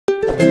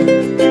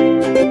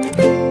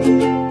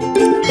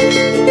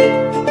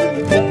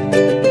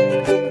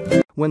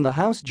When the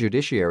House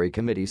Judiciary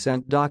Committee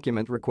sent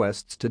document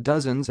requests to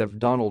dozens of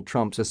Donald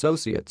Trump's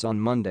associates on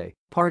Monday,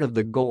 part of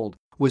the goal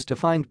was to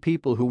find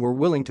people who were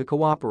willing to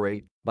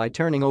cooperate by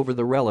turning over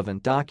the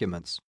relevant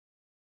documents.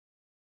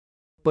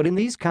 But in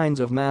these kinds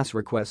of mass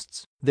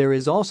requests, there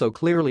is also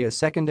clearly a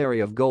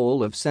secondary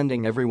goal of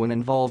sending everyone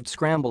involved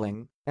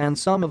scrambling, and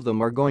some of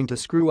them are going to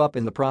screw up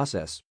in the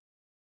process.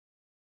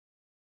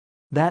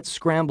 That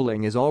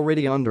scrambling is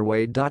already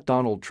underway.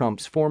 Donald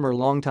Trump's former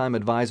longtime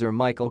advisor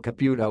Michael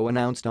Caputo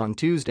announced on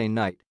Tuesday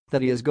night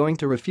that he is going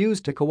to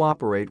refuse to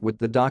cooperate with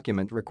the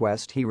document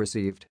request he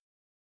received.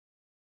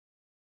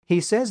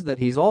 He says that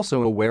he's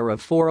also aware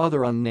of 4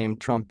 other unnamed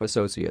Trump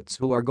associates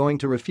who are going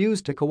to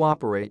refuse to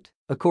cooperate,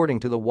 according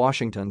to the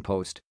Washington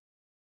Post.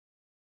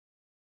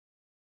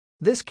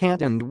 This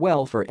can't end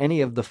well for any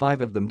of the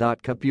 5 of them.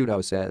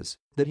 Caputo says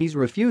that he's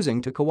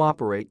refusing to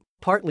cooperate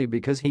partly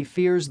because he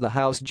fears the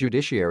House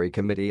Judiciary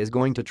Committee is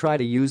going to try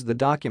to use the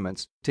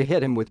documents to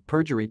hit him with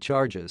perjury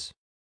charges.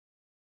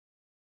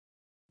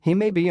 He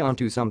may be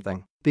onto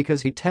something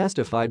because he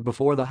testified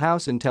before the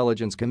House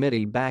Intelligence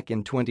Committee back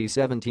in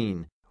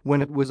 2017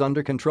 when it was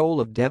under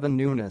control of Devin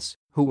Nunes,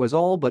 who was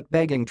all but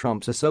begging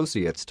Trump's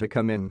associates to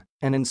come in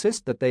and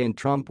insist that they and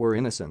Trump were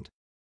innocent.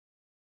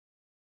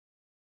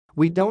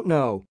 We don't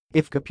know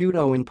if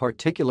Caputo in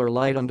particular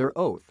lied under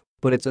oath,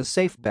 but it's a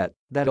safe bet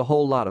that a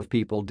whole lot of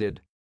people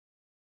did.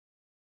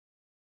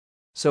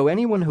 So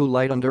anyone who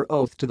lied under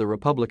oath to the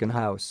Republican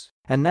House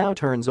and now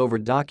turns over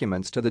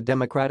documents to the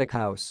Democratic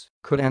House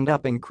could end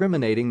up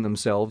incriminating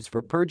themselves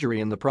for perjury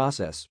in the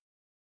process.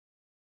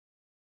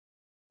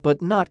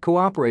 But not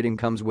cooperating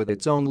comes with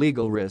its own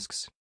legal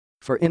risks.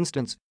 For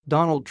instance,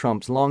 Donald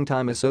Trump's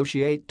longtime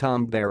associate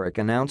Tom Barrack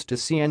announced to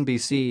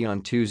CNBC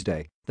on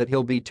Tuesday that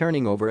he'll be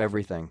turning over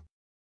everything.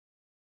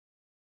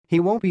 He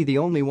won't be the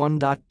only one.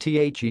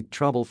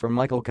 Trouble for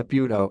Michael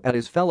Caputo and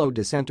his fellow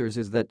dissenters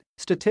is that,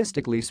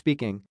 statistically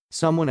speaking,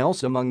 someone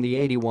else among the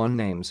 81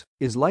 names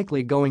is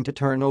likely going to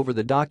turn over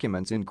the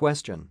documents in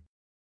question.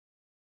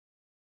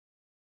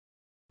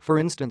 For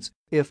instance,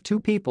 if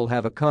 2 people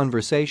have a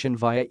conversation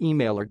via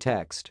email or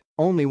text,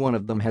 only one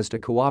of them has to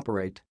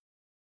cooperate.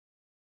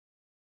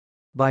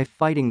 By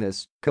fighting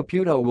this,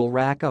 Caputo will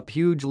rack up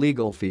huge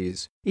legal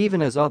fees,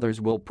 even as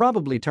others will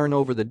probably turn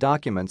over the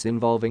documents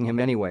involving him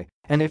anyway,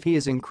 and if he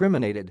is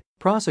incriminated,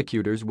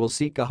 prosecutors will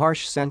seek a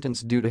harsh sentence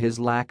due to his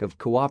lack of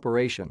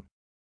cooperation.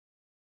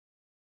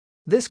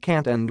 This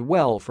can't end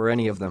well for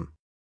any of them.